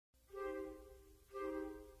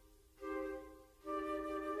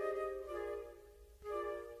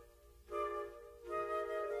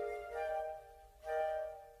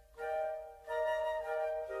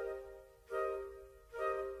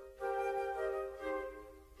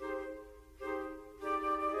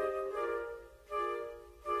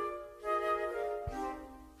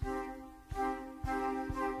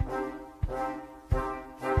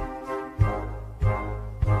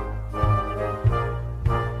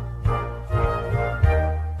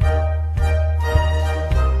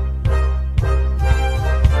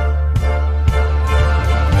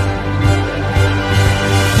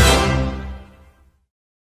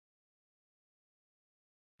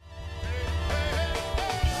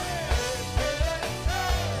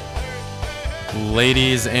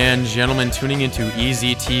Ladies and gentlemen, tuning into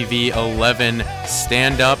Eztv 11,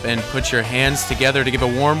 stand up and put your hands together to give a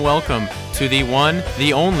warm welcome to the one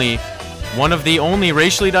of the only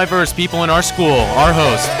racially diverse people in our school, our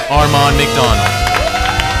host, Armand McDonald.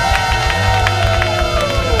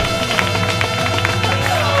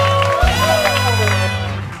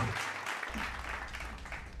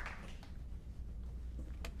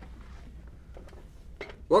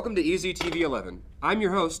 Welcome to Eztv 11. I'm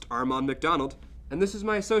your host, Armand McDonald, and this is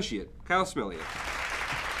my associate, Kyle Smellian.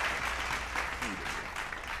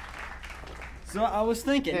 So I was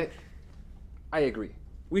thinking... I agree.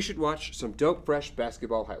 We should watch some dope, fresh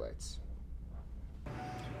basketball highlights.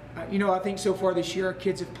 I think so far this year our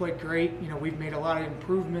kids have played great. We've made a lot of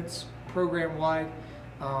improvements program-wide.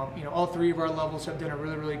 All three of our levels have done a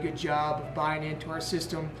really good job of buying into our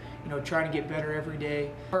system, trying to get better every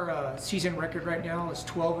day. Our season record right now is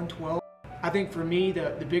 12-12. I think for me,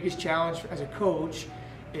 the biggest challenge as a coach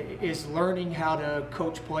is learning how to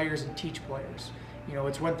coach players and teach players.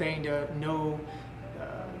 It's one thing to know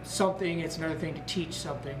something, it's another thing to teach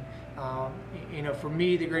something. For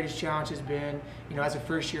me, the greatest challenge has been, as a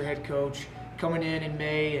first-year head coach, coming in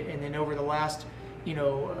May, and then over the last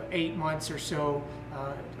 8 months or so,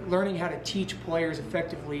 learning how to teach players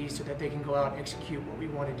effectively so that they can go out and execute what we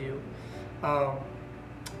want to do.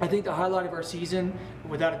 I think the highlight of our season,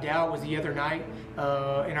 without a doubt, was the other night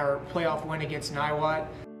in our playoff win against Niwot.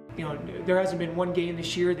 There hasn't been one game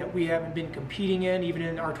this year that we haven't been competing in, even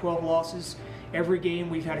in our 12 losses. Every game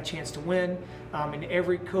we've had a chance to win, and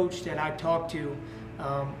every coach that I talk to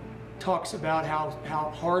talks about how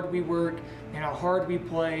hard we work and how hard we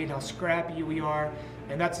play and how scrappy we are,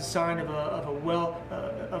 and that's a sign of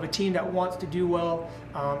a team that wants to do well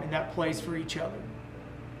and that plays for each other.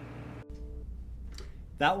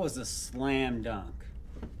 That was a slam dunk.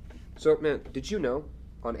 So, man, did you know,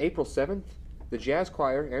 on April 7th, the Jazz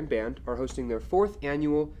Choir and Band are hosting their 4th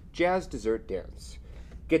annual Jazz Dessert Dance.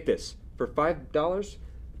 Get this, for $5,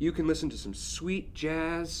 you can listen to some sweet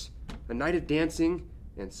jazz, a night of dancing,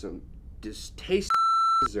 and some tasty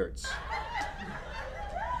desserts.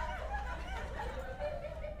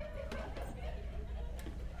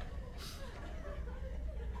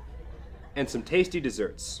 And some tasty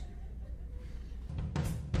desserts.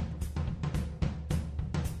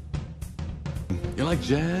 You like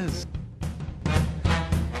jazz?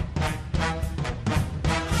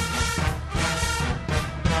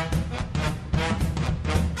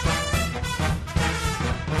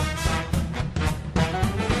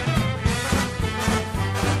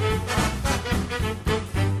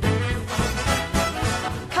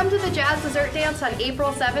 Come to the Jazz Dessert Dance on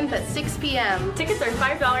April 7th at 6 p.m. Tickets are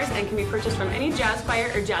 $5 and can be purchased from any jazz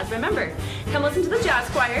choir or jazz band member. Come listen to the jazz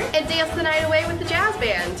choir and dance the night away with the jazz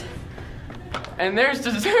band. And there's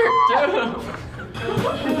dessert too.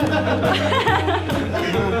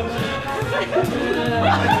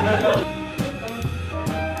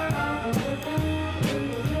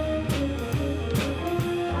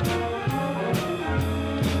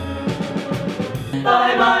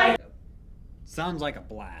 Bye-bye. Sounds like a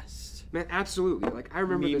blast. Man, absolutely. Like, I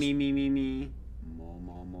remember this. Me. Mo.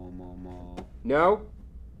 No.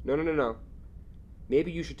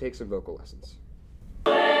 Maybe you should take some vocal lessons.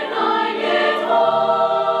 When I get home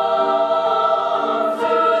to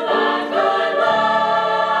that good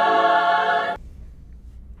life.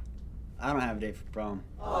 I don't have a date for prom.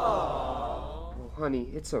 Oh, honey,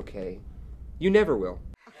 it's okay. You never will.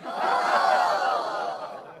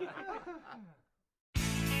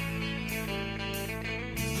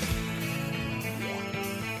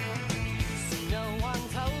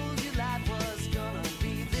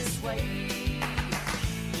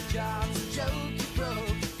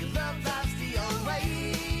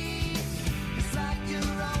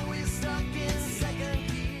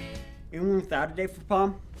 Even without a date for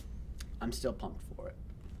prom, I'm still pumped for it.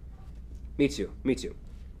 Me too.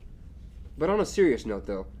 But on a serious note,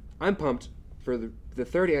 though, I'm pumped for the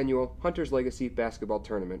 3rd annual Hunter's Legacy basketball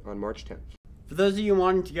tournament on March 10th. For those of you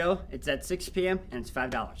wanting to go, it's at 6 p.m. and it's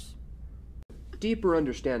 $5. Deeper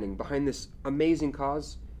understanding behind this amazing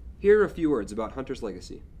cause, here are a few words about Hunter's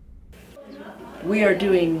Legacy. We are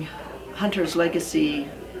doing Hunter's Legacy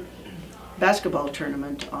basketball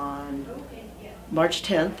tournament on March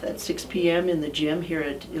 10th at 6 p.m. in the gym here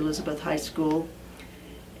at Elizabeth High School.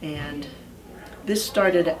 And this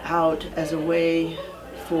started out as a way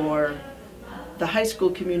for the high school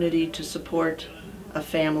community to support a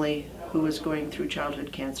family who was going through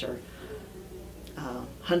childhood cancer,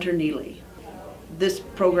 Hunter Neely. This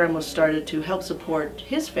program was started to help support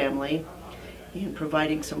his family in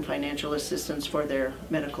providing some financial assistance for their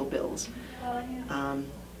medical bills.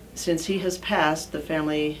 since he has passed, the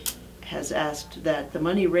family has asked that the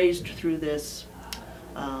money raised through this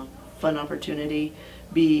fun opportunity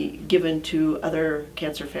be given to other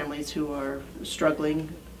cancer families who are struggling,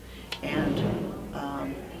 and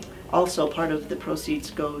also part of the proceeds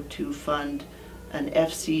go to fund an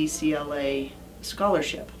FCCLA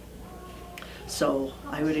scholarship. So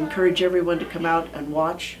I would encourage everyone to come out and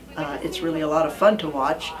watch. It's really a lot of fun to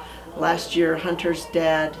watch. Last year, Hunter's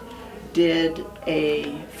dad did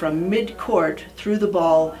from mid-court through the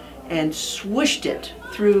ball and swished it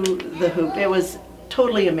through the hoop. It was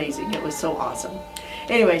totally amazing. It was so awesome.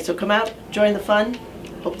 Anyway, so come out, join the fun.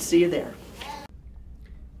 Hope to see you there.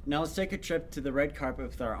 Now let's take a trip to the red carpet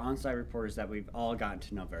with our on-site reporters that we've all gotten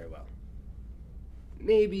to know very well.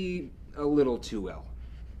 Maybe a little too well.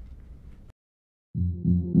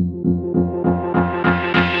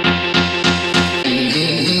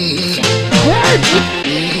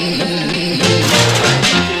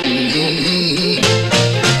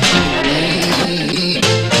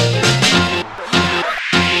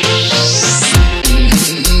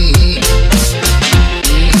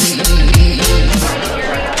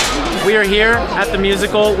 We are here at the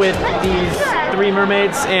musical with these 3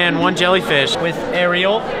 mermaids and 1 jellyfish. With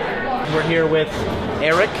Ariel, we're here with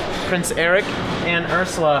Eric, Prince Eric, and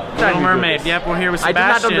Ursula, Little Mermaid. Yep, we're here with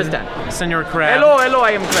Sebastian, I do not understand. Senor Crab. Hello,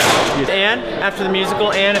 I am Crab. And after the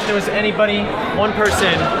musical, and if there was anybody, one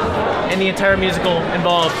person in the entire musical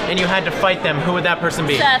involved, and you had to fight them, who would that person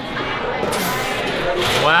be? Seth.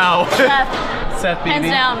 Wow. Seth. Seth, baby.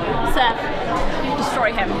 Hands down, Seth. You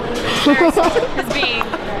destroy him. His being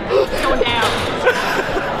going down.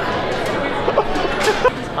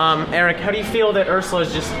 Eric, how do you feel that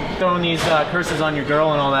Ursula's just throwing these curses on your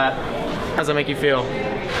girl and all that? How does that make you feel?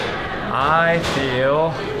 I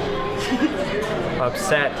feel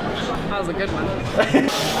upset. That was a good one.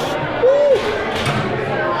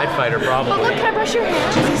 I'd fight her probably. But look, can I brush your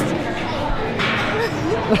hair?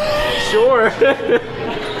 Sure.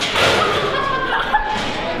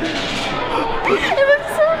 It looks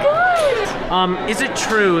so good. Is it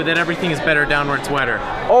true that everything is better down where it's wetter?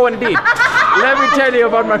 Oh, indeed. Let me tell you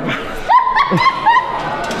about my...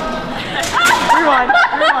 Rewind.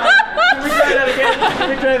 Can we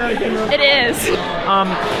try that again? It is.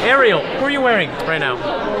 Ariel, who are you wearing right now?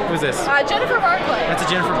 Who's this? Jennifer Barclay. That's a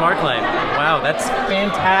Jennifer Barclay. Wow, that's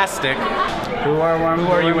fantastic. Who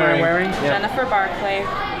are you wearing? Jennifer Barclay.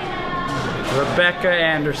 Rebecca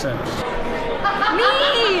Anderson.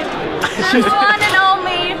 Me! The one and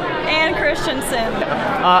only Ann Christensen.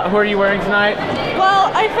 Who are you wearing tonight?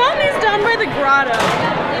 Well, I found these down by the grotto.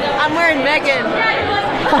 I'm wearing Megan.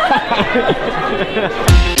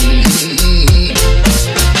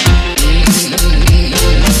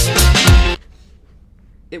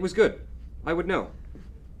 It was good. I would know.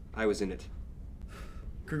 I was in it.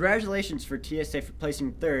 Congratulations for TSA for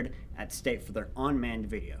placing 3rd at state for their unmanned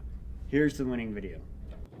video. Here's the winning video.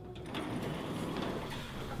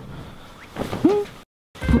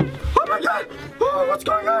 Oh my god! Oh, what's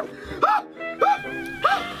going on?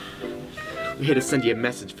 We're here to send you a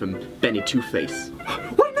message from Benny Two-Face.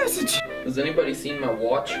 What message? Has anybody seen my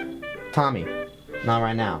watch? Tommy, not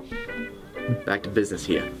right now. Back to business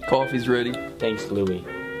here. Coffee's ready. Thanks, Louie.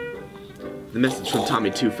 The message from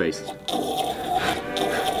Tommy Two-Face.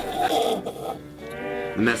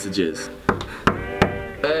 The message is...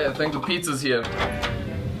 Hey, I think the pizza's here.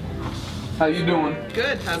 How you doing?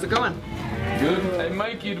 Good, how's it going? Good. Hey,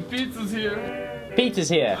 Mikey, the pizza's here. Pizza's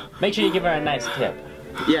here. Make sure you give her a nice tip.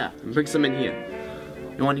 Yeah, bring some in here.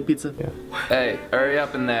 You want any pizza? Yeah. Hey, hurry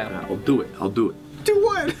up in there. I'll do it. Do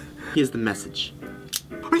what? Here's the message.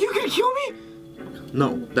 Are you gonna kill me?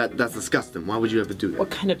 No, that's disgusting. Why would you ever do that? What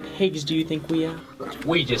kind of pigs do you think we are?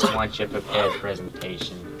 We just want your prepared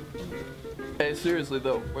presentation. Hey, seriously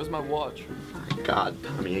though, where's my watch? God,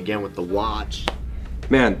 Tommy again with the watch.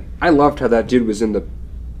 Man, I loved how that dude was in the...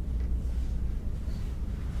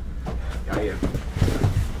 Yeah.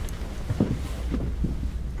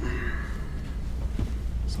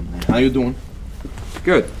 How you doing?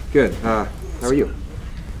 Good. How are you?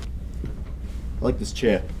 I like this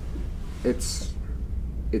chair. It's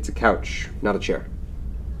a couch, not a chair.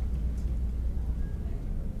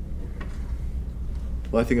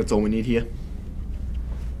 Well, I think that's all we need here.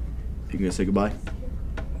 You gonna say goodbye?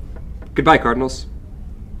 Goodbye, Cardinals.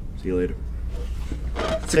 See you later.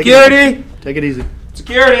 Security! Take it easy.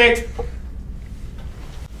 Security!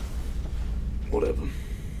 Whatever.